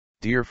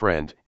Dear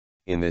friend,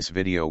 in this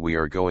video we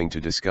are going to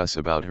discuss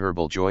about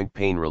Herbal Joint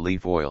Pain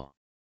Relief Oil.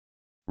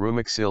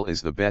 Rumoxil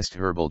is the best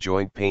herbal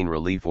joint pain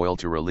relief oil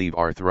to relieve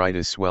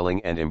arthritis,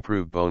 swelling and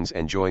improve bones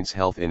and joints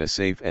health in a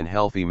safe and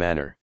healthy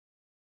manner.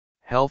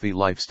 Healthy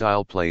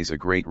lifestyle plays a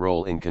great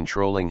role in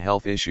controlling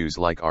health issues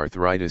like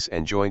arthritis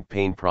and joint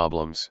pain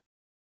problems.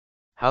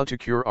 How to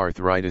cure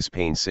arthritis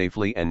pain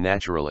safely and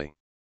naturally?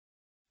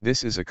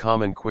 This is a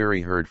common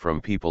query heard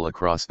from people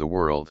across the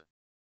world.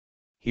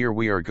 Here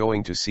we are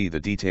going to see the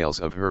details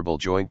of herbal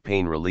joint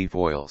pain relief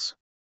oils.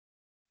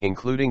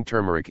 Including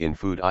turmeric in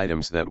food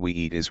items that we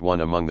eat is one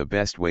among the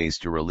best ways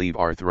to relieve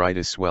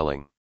arthritis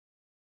swelling.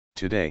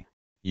 Today,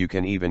 you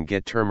can even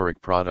get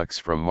turmeric products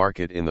from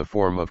market in the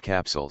form of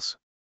capsules.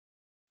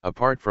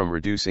 Apart from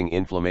reducing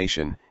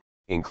inflammation,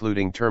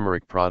 including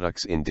turmeric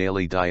products in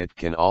daily diet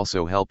can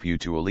also help you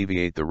to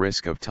alleviate the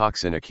risk of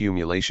toxin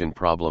accumulation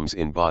problems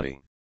in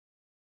body.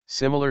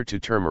 Similar to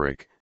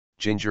turmeric,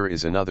 ginger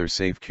is another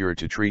safe cure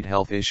to treat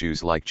health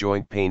issues like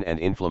joint pain and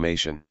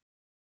inflammation.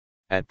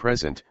 At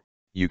present,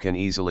 you can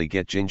easily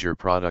get ginger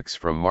products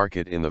from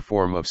market in the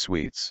form of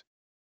sweets.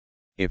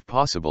 If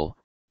possible,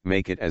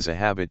 make it as a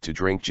habit to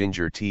drink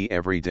ginger tea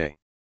every day.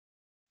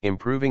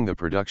 Improving the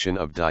production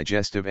of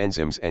digestive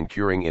enzymes and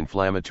curing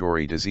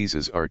inflammatory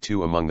diseases are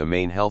two among the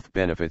main health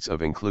benefits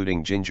of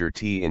including ginger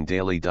tea in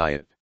daily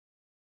diet.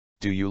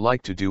 Do you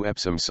like to do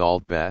Epsom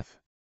salt bath?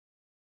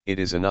 It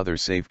is another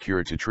safe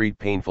cure to treat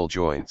painful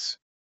joints.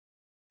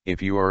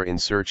 If you are in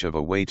search of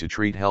a way to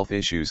treat health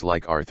issues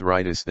like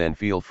arthritis, then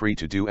feel free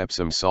to do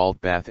Epsom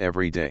salt bath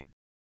every day.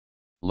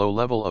 Low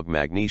level of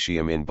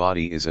magnesium in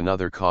body is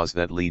another cause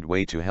that lead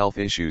way to health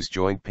issues,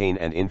 joint pain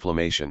and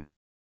inflammation.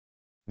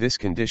 This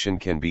condition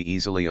can be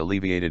easily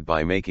alleviated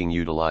by making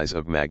utilize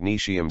of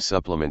magnesium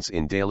supplements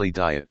in daily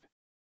diet.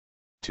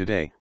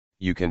 Today,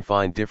 you can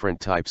find different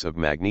types of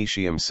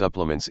magnesium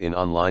supplements in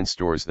online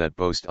stores that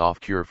boast of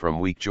cure from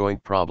weak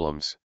joint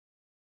problems.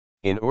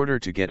 In order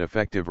to get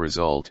effective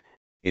result,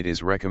 it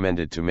is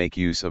recommended to make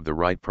use of the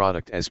right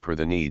product as per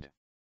the need.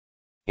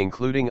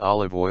 Including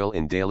olive oil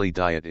in daily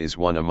diet is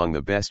one among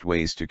the best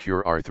ways to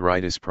cure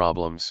arthritis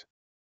problems.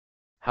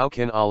 How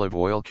can olive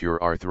oil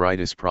cure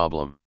arthritis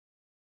problem?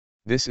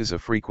 This is a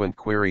frequent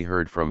query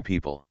heard from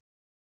people.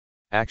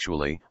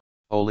 Actually,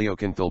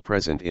 oleocanthal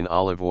present in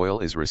olive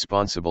oil is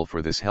responsible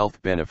for this health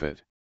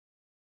benefit.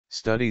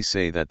 Studies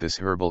say that this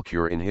herbal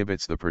cure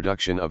inhibits the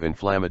production of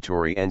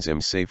inflammatory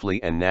enzymes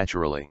safely and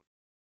naturally.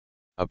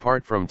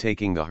 Apart from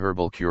taking the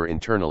herbal cure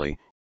internally,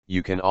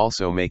 you can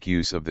also make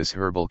use of this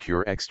herbal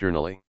cure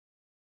externally.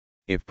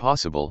 If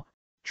possible,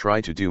 try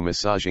to do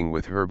massaging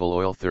with herbal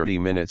oil 30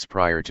 minutes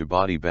prior to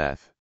body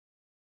bath.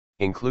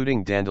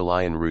 Including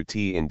dandelion root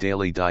tea in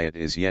daily diet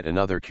is yet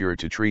another cure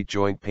to treat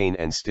joint pain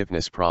and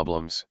stiffness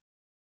problems.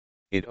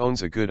 It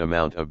owns a good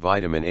amount of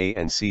vitamin A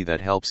and C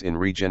that helps in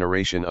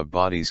regeneration of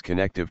body's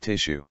connective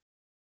tissue.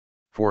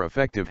 For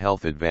effective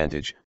health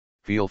advantage,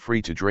 feel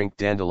free to drink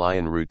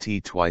dandelion root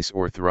tea twice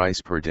or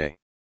thrice per day.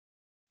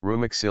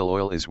 Rumoxil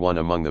oil is one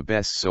among the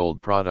best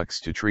sold products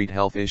to treat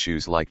health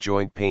issues like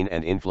joint pain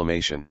and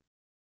inflammation.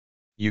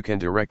 You can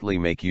directly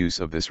make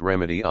use of this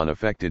remedy on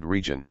affected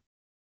region.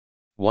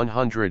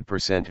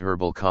 100%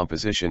 herbal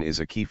composition is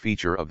a key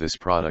feature of this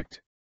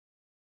product.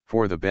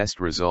 For the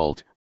best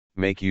result,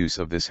 make use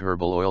of this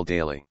herbal oil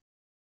daily.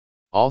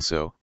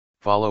 Also,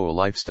 follow a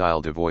lifestyle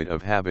devoid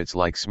of habits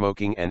like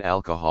smoking and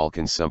alcohol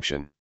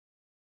consumption.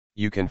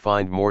 You can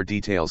find more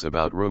details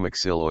about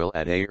Rumoxil oil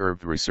at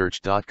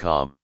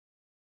aherbresearch.com.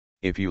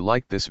 If you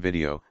liked this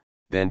video,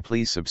 then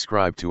please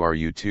subscribe to our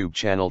YouTube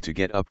channel to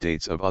get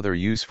updates of other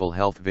useful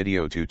health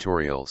video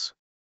tutorials.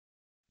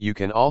 You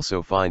can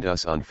also find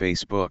us on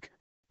Facebook,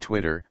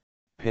 Twitter,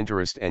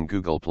 Pinterest and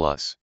Google+.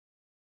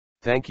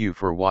 Thank you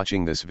for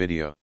watching this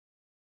video.